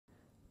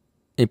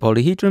A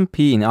polyhedron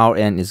P in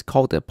Rn is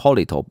called a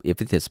polytope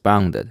if it is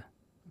bounded.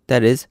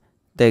 That is,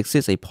 there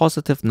exists a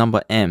positive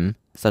number m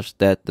such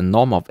that the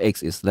norm of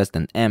x is less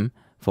than m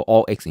for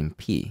all x in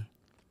P.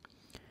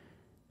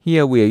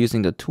 Here we are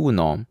using the 2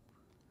 norm.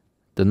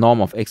 The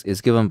norm of x is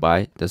given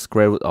by the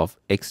square root of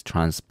x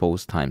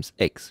transpose times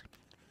x.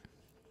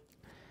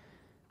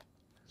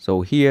 So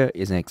here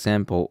is an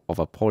example of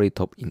a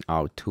polytope in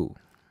R2.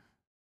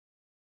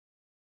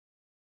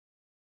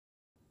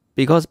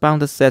 Because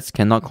bounded sets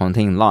cannot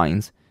contain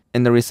lines,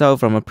 and the result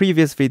from a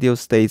previous video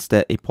states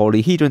that a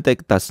polyhedron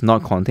that does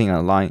not contain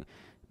a line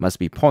must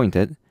be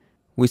pointed,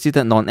 we see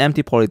that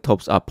non-empty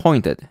polytopes are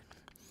pointed.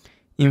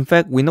 In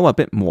fact, we know a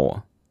bit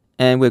more,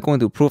 and we're going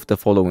to prove the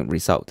following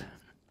result.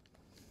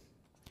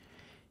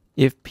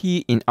 If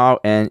P in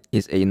Rn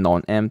is a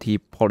non-empty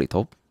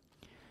polytope,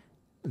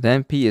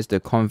 then P is the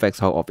convex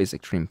hull of its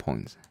extreme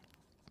points.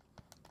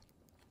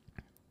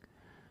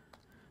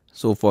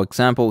 So for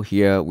example,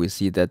 here we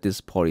see that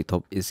this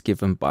polytope is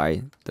given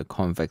by the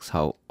convex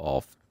hull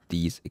of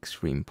these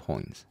extreme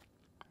points.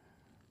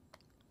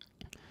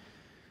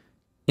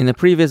 In the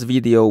previous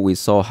video, we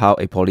saw how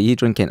a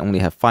polyhedron can only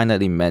have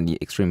finitely many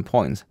extreme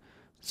points,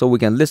 so we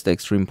can list the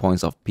extreme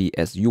points of P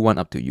as U1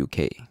 up to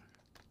UK.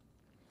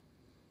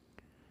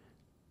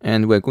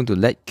 And we're going to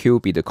let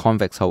Q be the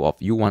convex hull of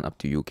U1 up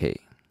to UK.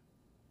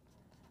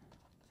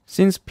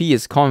 Since P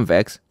is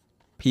convex,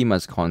 P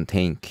must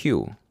contain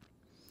Q.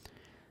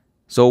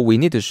 So we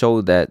need to show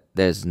that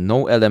there's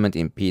no element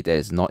in P that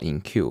is not in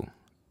Q.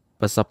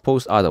 But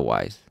suppose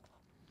otherwise.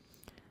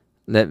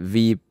 Let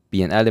V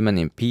be an element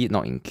in P,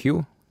 not in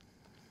Q.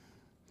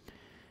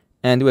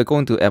 And we're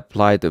going to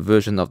apply the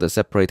version of the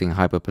separating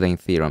hyperplane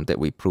theorem that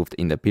we proved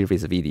in the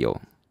previous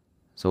video.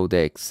 So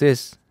there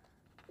exists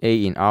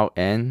A in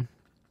Rn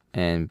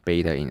and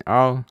beta in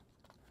R,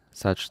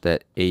 such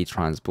that A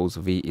transpose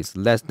V is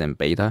less than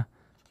beta,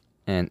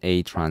 and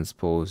A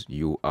transpose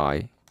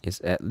Ui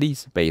is at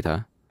least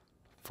beta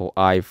for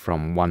I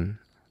from 1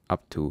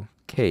 up to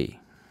k.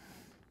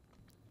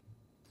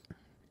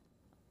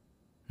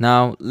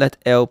 Now let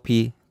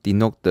LP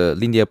denote the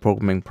linear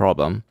programming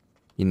problem,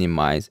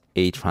 minimize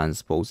A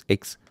transpose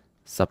X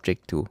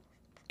subject to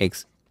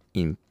X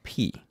in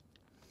P.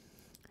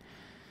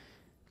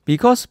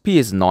 Because P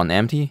is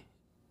non-empty,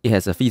 it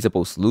has a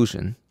feasible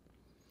solution.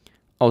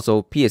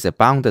 Also, P is a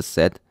bounded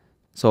set,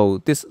 so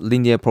this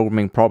linear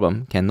programming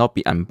problem cannot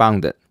be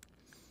unbounded.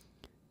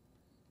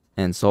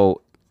 And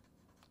so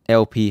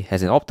LP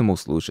has an optimal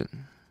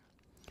solution.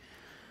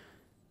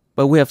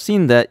 But we have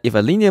seen that if a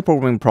linear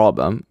programming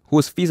problem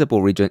whose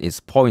feasible region is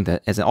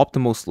pointed as an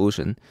optimal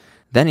solution,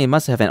 then it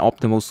must have an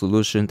optimal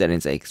solution that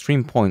is an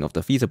extreme point of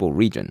the feasible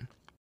region.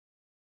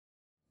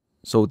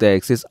 So there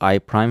exists I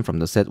prime from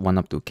the set 1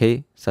 up to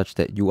k such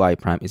that Ui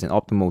prime is an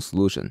optimal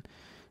solution.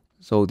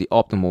 So the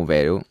optimal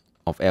value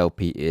of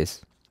LP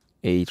is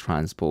A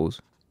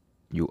transpose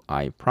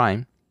Ui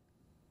prime,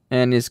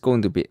 and it's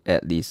going to be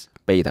at least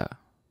beta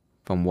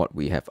from what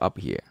we have up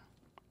here.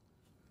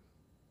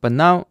 But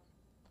now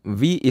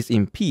V is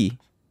in P,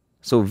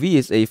 so V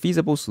is a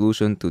feasible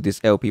solution to this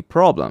LP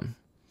problem.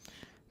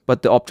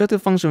 But the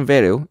objective function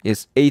value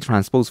is A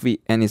transpose V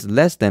and is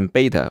less than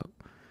beta.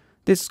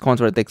 This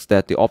contradicts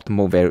that the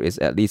optimal value is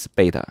at least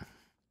beta.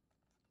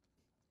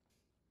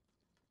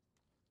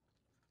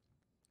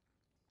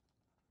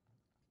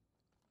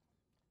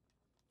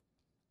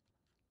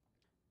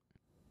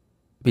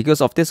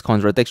 Because of this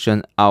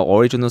contradiction, our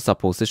original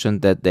supposition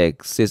that there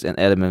exists an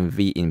element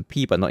V in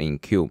P but not in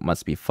Q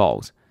must be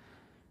false.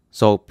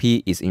 So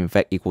P is in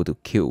fact equal to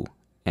Q,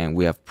 and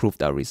we have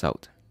proved our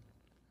result.